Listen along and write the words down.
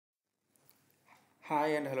Hi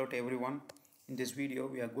and hello to everyone. In this video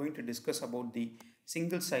we are going to discuss about the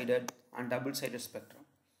single-sided and double-sided spectrum.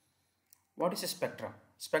 What is a spectrum?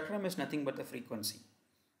 Spectrum is nothing but the frequency.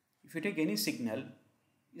 If you take any signal,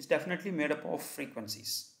 it's definitely made up of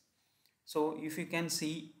frequencies. So if you can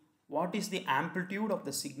see what is the amplitude of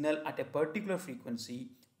the signal at a particular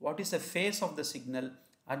frequency, what is the phase of the signal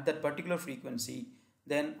at that particular frequency,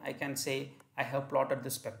 then I can say I have plotted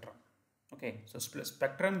the spectrum. Okay, so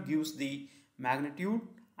spectrum gives the magnitude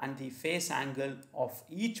and the phase angle of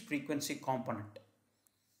each frequency component.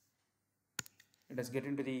 Let us get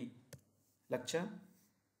into the lecture.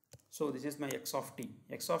 So this is my x of t.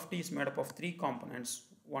 X of t is made up of three components.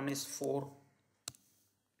 One is 4,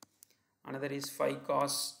 another is 5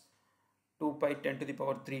 cos 2 pi 10 to the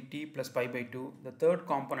power 3t plus pi by 2. The third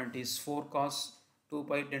component is 4 cos 2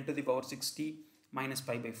 pi 10 to the power 6t minus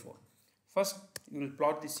pi by 4. First, we will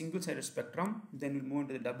plot the single-sided spectrum, then we'll move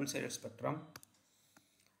into the double-sided spectrum.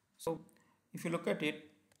 So, if you look at it,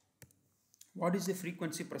 what is the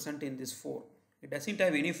frequency present in this 4? It doesn't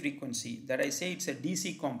have any frequency. That I say it's a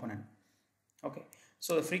DC component. Okay,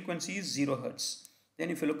 so the frequency is 0 Hertz. Then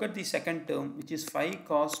if you look at the second term, which is 5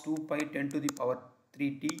 cos 2 pi 10 to the power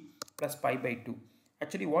 3t plus pi by 2.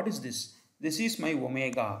 Actually, what is this? This is my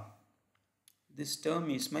omega. This term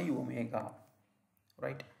is my omega,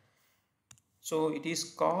 right? So it is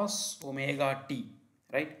cos omega t,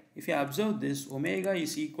 right? If you observe this, omega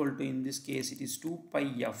is equal to, in this case, it is 2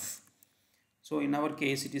 pi f. So in our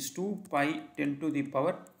case, it is 2 pi 10 to the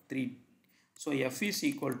power 3. So f is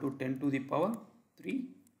equal to 10 to the power 3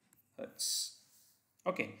 Hertz.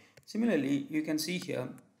 Okay. Similarly, you can see here,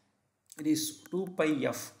 it is 2 pi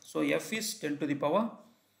f. So f is 10 to the power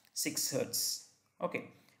 6 Hertz. Okay.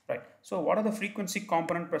 Right. So what are the frequency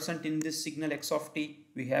component present in this signal x of t?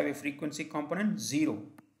 We have a frequency component 0.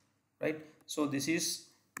 Right. So this is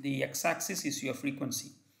the x-axis is your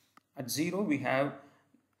frequency. At 0 we have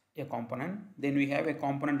a component. Then we have a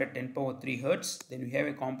component at 10 power 3 Hertz. Then we have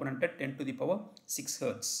a component at 10 to the power 6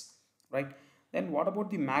 Hertz. Right. Then what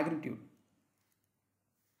about the magnitude?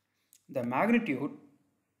 The magnitude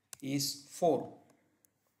is 4.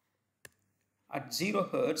 At 0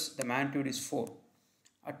 Hertz the magnitude is 4.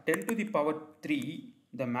 At 10 to the power 3,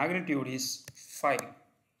 the magnitude is 5.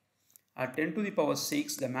 At 10 to the power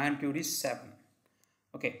 6, the magnitude is 7.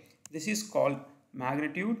 Okay, this is called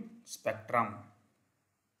magnitude spectrum.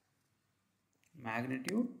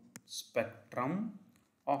 Magnitude spectrum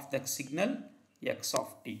of the signal x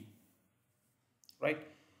of t. Right?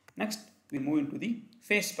 Next, we move into the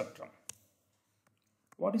phase spectrum.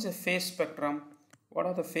 What is a phase spectrum? What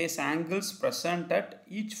are the phase angles present at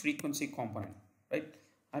each frequency component? Right?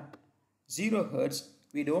 At 0 Hertz,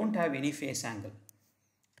 we don't have any phase angle.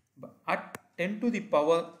 But at 10 to the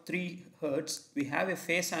power 3 Hertz, we have a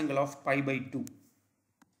phase angle of pi by 2.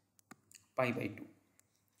 Pi by 2.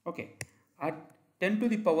 Okay. At 10 to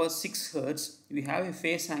the power 6 Hertz, we have a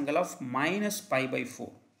phase angle of minus pi by 4.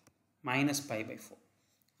 Minus pi by 4.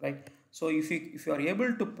 Right. So if you are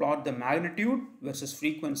able to plot the magnitude versus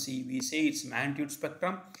frequency, we say it's magnitude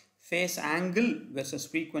spectrum. Phase angle versus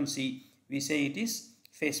frequency, we say it is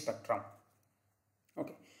phase spectrum.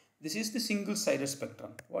 Okay, this is the single-sided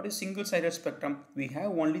spectrum. What is single-sided spectrum? We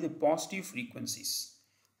have only the positive frequencies.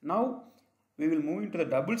 Now we will move into the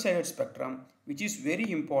double-sided spectrum, which is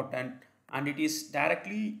very important and it is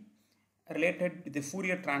directly related to the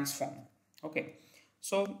Fourier transform. Okay,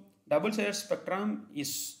 so double-sided spectrum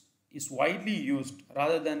is widely used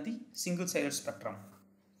rather than the single-sided spectrum.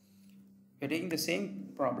 We are taking the same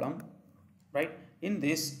problem, right? In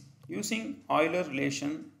this, using Euler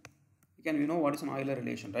relation, we know what is an Euler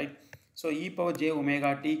relation, right? So e power j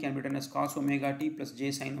omega t can be written as cos omega t plus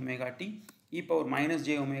j sin omega t. E power minus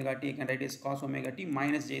j omega t can write as cos omega t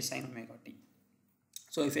minus j sin omega t.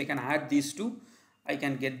 So if I can add these two, I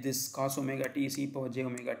can get this cos omega t is e power j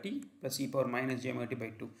omega t plus e power minus j omega t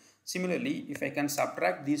by 2. Similarly, if I can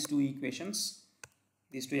subtract these two equations,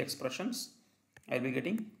 these two expressions, I will be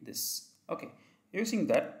getting this. Okay, using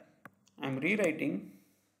that,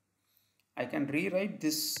 I can rewrite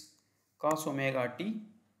this cos omega t,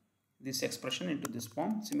 this expression into this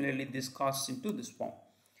form. Similarly, this cos into this form.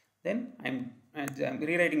 Then I'm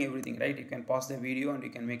rewriting everything, right? You can pause the video and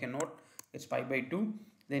you can make a note. It's pi by 2.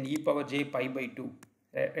 Then e power j pi by 2.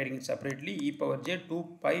 Writing it separately, e power j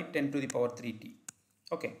 2 pi 10 to the power 3t.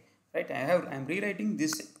 Okay, right? I'm rewriting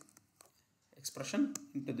this expression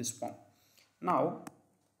into this form. Now,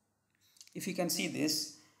 if you can see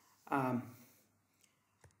this,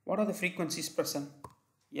 what are the frequencies present?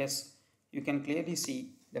 Yes, you can clearly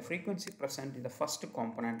see the frequency present in the first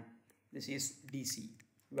component. This is DC,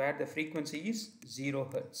 where the frequency is 0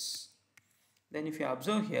 Hertz. Then if you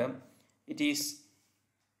observe here, it is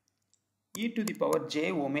e to the power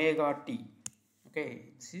j omega t.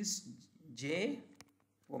 Okay, this is j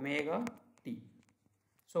omega t.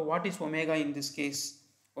 So what is omega in this case?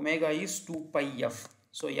 Omega is 2 pi f.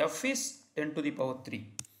 So f is 10 to the power 3.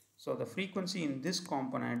 So the frequency in this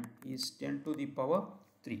component is 10 to the power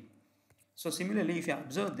 3. So similarly, if you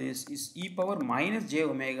observe this is e power minus j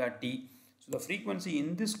omega t. So the frequency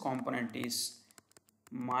in this component is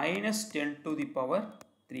minus 10 to the power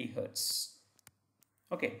 3 hertz.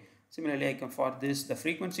 Okay. Similarly, I can for this the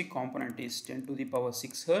frequency component is 10 to the power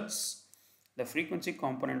 6 hertz. The frequency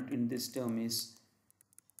component in this term is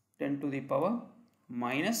 10 to the power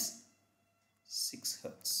minus 6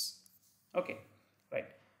 hertz. Okay, right.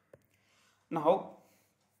 Now,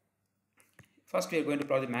 first we are going to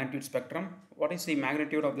plot the magnitude spectrum. What is the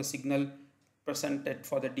magnitude of the signal presented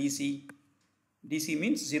for the DC? DC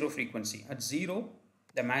means zero frequency. At 0,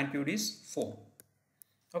 the magnitude is 4.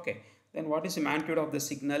 Okay, then what is the magnitude of the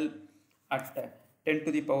signal at 10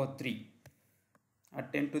 to the power 3?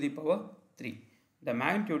 At 10 to the power 3, the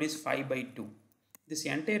magnitude is 5 by 2. This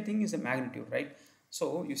entire thing is a magnitude, right?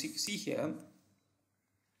 So you see here,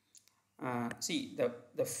 see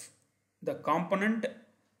the component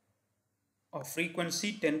of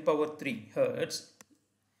frequency 10 power 3 hertz.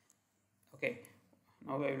 Okay,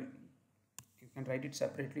 now you can write it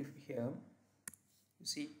separately here. You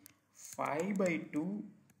see 5 by 2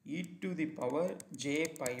 e to the power j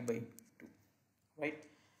pi by 2, right?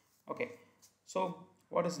 Okay, so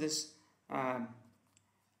what is this?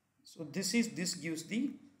 So this gives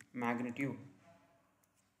the magnitude,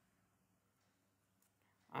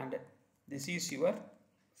 and this is your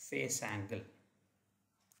phase angle,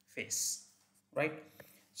 right?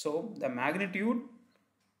 So the magnitude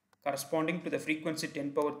corresponding to the frequency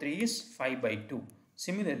 10 power 3 is 5 by 2.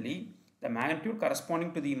 Similarly, the magnitude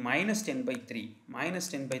corresponding to the minus 10 by 3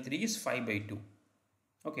 is 5 by 2,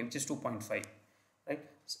 okay, which is 2.5, right?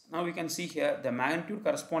 So now we can see here the magnitude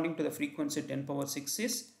corresponding to the frequency 10 power 6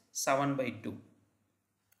 is 7 by 2.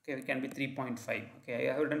 Okay, it can be 3.5. Okay,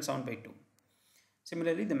 I have written 7 by 2.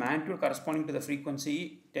 Similarly, the magnitude corresponding to the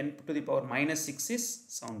frequency 10 to the power minus 6 is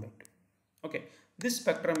 7 by 2. Okay, this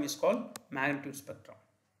spectrum is called magnitude spectrum.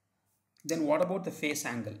 Then what about the phase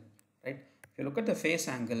angle, right? If you look at the phase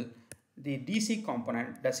angle, the DC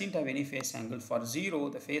component doesn't have any phase angle. For 0,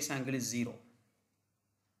 the phase angle is 0.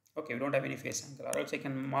 Okay, we don't have any phase angle, or else I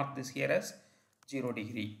can mark this here as 0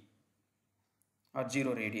 degree or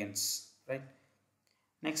 0 radians, right?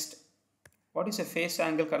 Next, what is a phase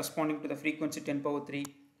angle corresponding to the frequency 10 power 3?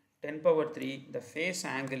 10 power 3, the phase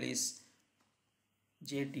angle is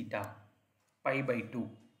j theta pi by 2.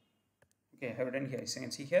 Okay, I have written here. As you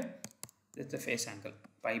can see here, this is the phase angle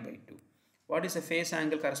pi by 2. What is the phase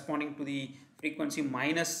angle corresponding to the frequency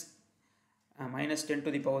minus 10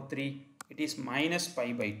 to the power 3? It is minus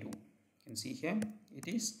pi by 2. You can see here it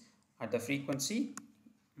is at the frequency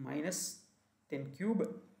minus 10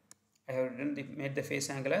 cube. I have made the phase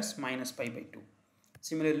angle as minus pi by 2.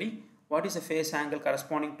 Similarly, what is the phase angle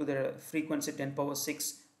corresponding to the frequency 10 power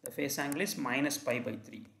 6? The phase angle is minus pi by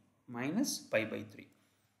 3. Minus pi by 3.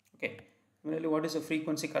 Okay. Similarly, what is the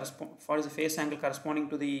frequency what is the phase angle corresponding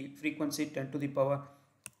to the frequency 10 to the power?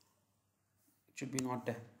 It should be not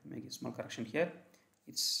make a small correction here.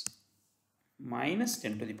 It's minus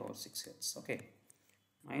 10 to the power 6 hertz. Okay,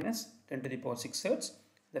 minus 10 to the power 6 hertz.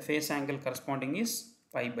 The phase angle corresponding is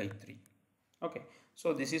pi by 3. Okay,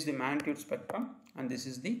 so this is the magnitude spectrum and this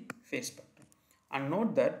is the phase spectrum. And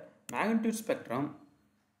note that magnitude spectrum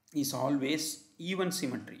is always even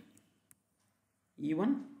symmetry.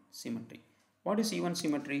 Even symmetry. What is even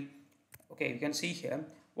symmetry? Okay, you can see here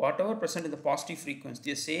whatever present in the positive frequency,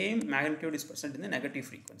 the same magnitude is present in the negative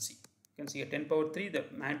frequency. You can see at 10 power 3 the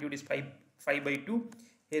magnitude is 5 by 2.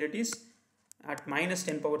 Here it is at minus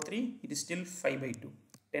 10 power 3, it is still 5 by 2.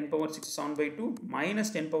 10 power 6 is 7 by 2,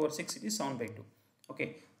 minus 10 power 6 it is 7 by 2.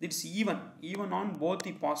 Okay, it's even on both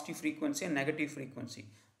the positive frequency and negative frequency.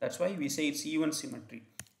 That's why we say it's even symmetry.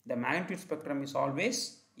 The magnitude spectrum is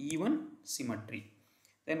always even symmetry.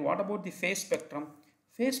 Then what about the phase spectrum?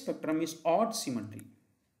 Phase spectrum is odd symmetry.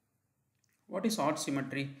 What is odd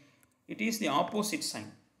symmetry? It is the opposite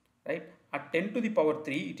sign, right? At 10 to the power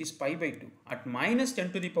 3 it is pi by 2. At minus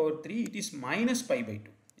 10 to the power 3 it is minus pi by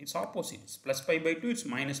 2. It's opposite. It's plus pi by 2, it's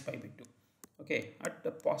minus pi by 2. Okay, at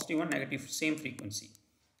the positive and negative same frequency.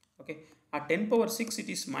 Okay, at 10 power 6 it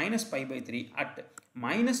is minus pi by 3. At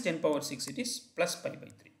minus 10 power 6 it is plus pi by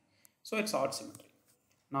 3. So it's odd symmetry.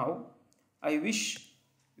 Now I wish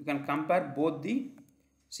you can compare both the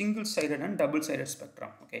single-sided and double-sided spectrum.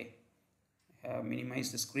 Okay, I have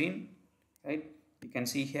minimized the screen, right? You can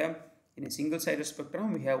see here In a single-sided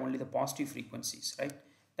spectrum, we have only the positive frequencies, right?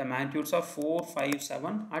 The magnitudes are 4, 5,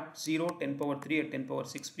 7 at 0, 10 power 3 and 10 power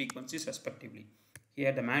 6 frequencies respectively.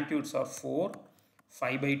 Here the magnitudes are 4,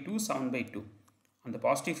 5 by 2, 7 by 2. On the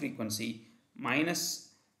positive frequency, minus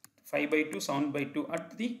 5 by 2, 7 by 2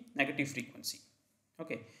 at the negative frequency.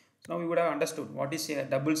 Okay, so now we would have understood what is a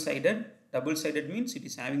double-sided. Double-sided means it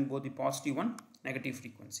is having both the positive and negative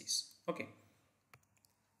frequencies. Okay,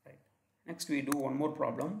 right. Next we do one more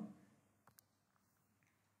problem.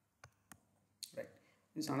 Right,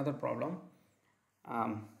 this is another problem.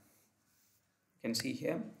 You can see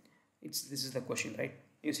here, this is the question, right?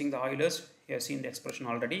 Using the Euler's, you have seen the expression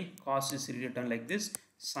already. Cos is rewritten like this,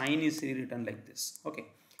 sine is rewritten like this. Okay,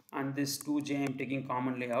 and this 2j I am taking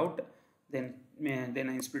commonly out. Then I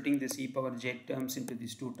am splitting this e power j terms into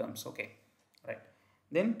these two terms. Okay, right.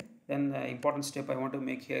 Then the important step I want to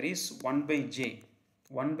make here is 1 by j.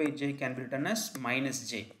 1 by j can be written as minus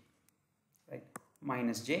j, right?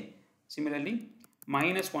 Minus j. Similarly,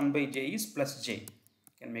 minus 1 by j is plus j. You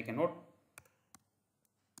can make a note.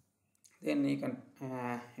 Then you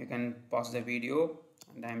can pause the video,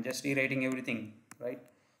 and I am just rewriting everything, right?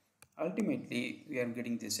 Ultimately, we are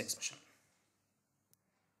getting this expression.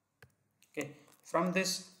 Okay, from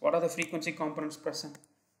this, what are the frequency components present?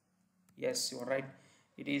 Yes, you are right.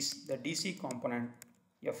 It is the DC component.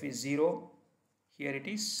 F is 0. Here it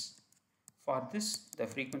is. For this, the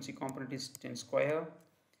frequency component is 10 square.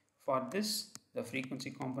 For this, the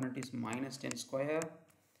frequency component is minus 10 square.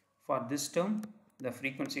 For this term, the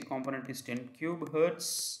frequency component is 10 cube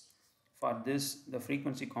hertz. For this, the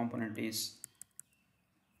frequency component is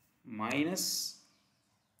minus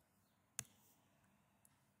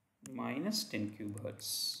 10 cube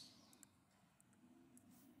hertz.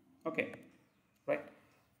 Okay, right.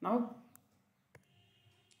 Now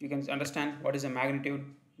you can understand what is the magnitude.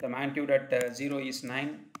 The magnitude at 0 is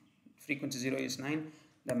 9, frequency 0 is 9.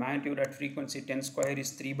 The magnitude at frequency 10 square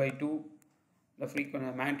is 3 by 2. The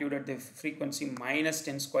magnitude at the frequency minus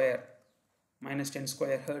 10 square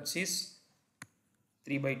hertz is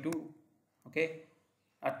 3 by 2. Okay,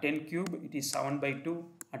 at 10 cube it is 7 by 2.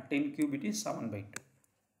 At 10 cube it is 7 by 2.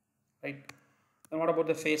 Right. Then what about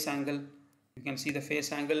the phase angle? You can see the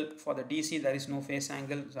phase angle. For the DC there is no phase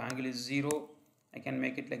angle, so angle is 0. I can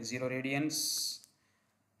make it like 0 radians.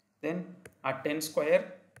 Then at 10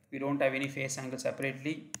 square we don't have any phase angle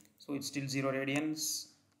separately, so it's still 0 radians.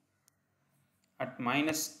 At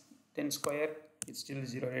minus 10 square it's still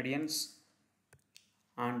 0 radians,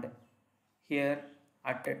 and here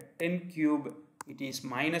at 10 cube it is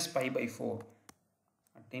minus pi by 4.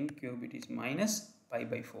 At 10 cube it is minus pi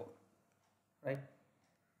by 4, right?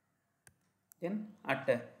 Then at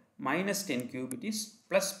minus 10 cube it is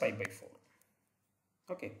plus pi by 4.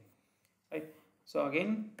 Okay, right. So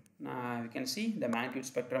again we can see the magnitude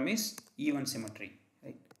spectrum is even symmetry,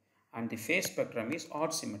 right, and the phase spectrum is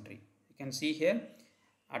odd symmetry. You can see here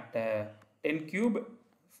at 10 cube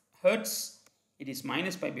hertz it is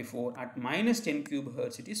minus pi by 4. At minus 10 cube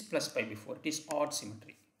hertz it is plus pi by 4. It is odd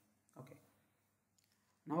symmetry. Okay,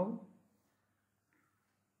 now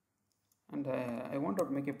and I want to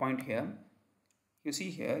make a point here. You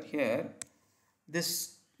see here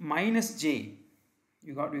this minus j,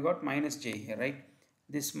 we got minus j here, right?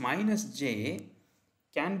 This minus j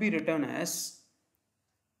can be written as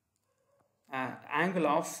angle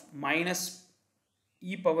of minus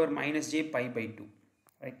e power minus j pi by 2,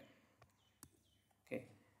 right? Okay,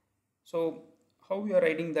 so how we are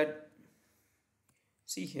writing that?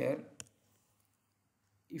 See here,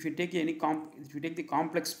 if you take the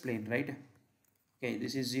complex plane, right? Okay,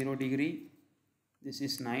 this is 0 degree, this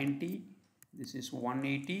is 90, this is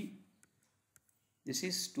 180, this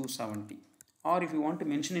is 270. Or if you want to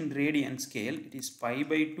mention in radian scale, it is pi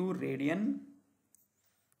by 2 radian,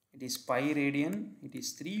 it is pi radian, it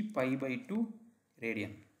is 3 pi by 2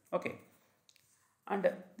 radian. Okay, and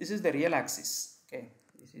this is the real axis. Okay,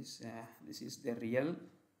 this is the real,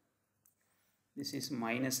 this is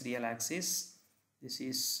minus real axis, this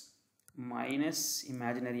is minus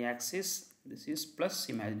imaginary axis, this is plus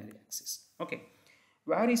imaginary axis. Okay,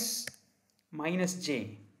 where is minus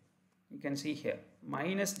j? You can see here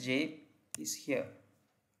minus j is here,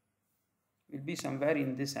 will be somewhere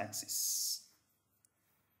in this axis.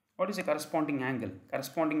 What is the corresponding angle?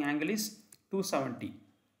 Corresponding angle is 270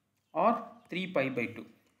 or 3 pi by 2.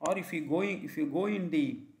 Or if you go in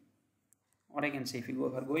the, what I can say, if you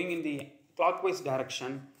are going in the clockwise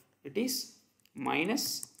direction, it is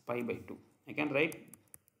minus pi by 2. I can write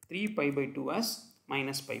 3 pi by 2 as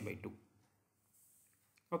minus pi by 2.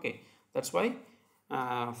 Okay, that's why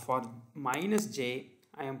for minus j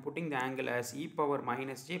I am putting the angle as e power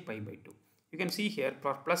minus j pi by 2. You can see here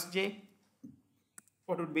for plus j,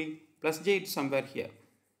 what would be plus j? It's somewhere here.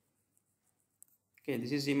 Okay,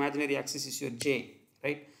 this is imaginary axis is your j,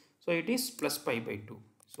 right? So it is plus pi by 2.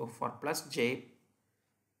 So for plus j,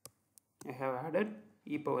 I have added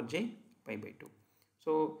e power j pi by 2.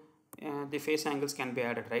 So the phase angles can be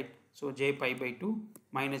added, right? So j pi by 2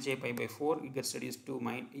 minus j pi by 4, it gets reduced to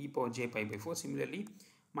e power j pi by 4. Similarly,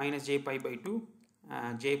 minus j pi by 2,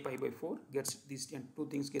 j pi by 4 gets, these two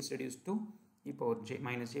things gets reduced to e power j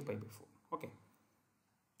minus j pi by 4. Okay.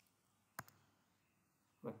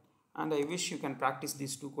 Right. And I wish you can practice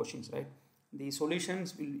these two questions, right? The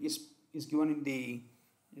solutions is given in the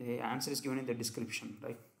answer is given in the description,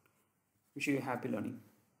 right? Wish you happy learning.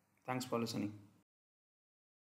 Thanks for listening.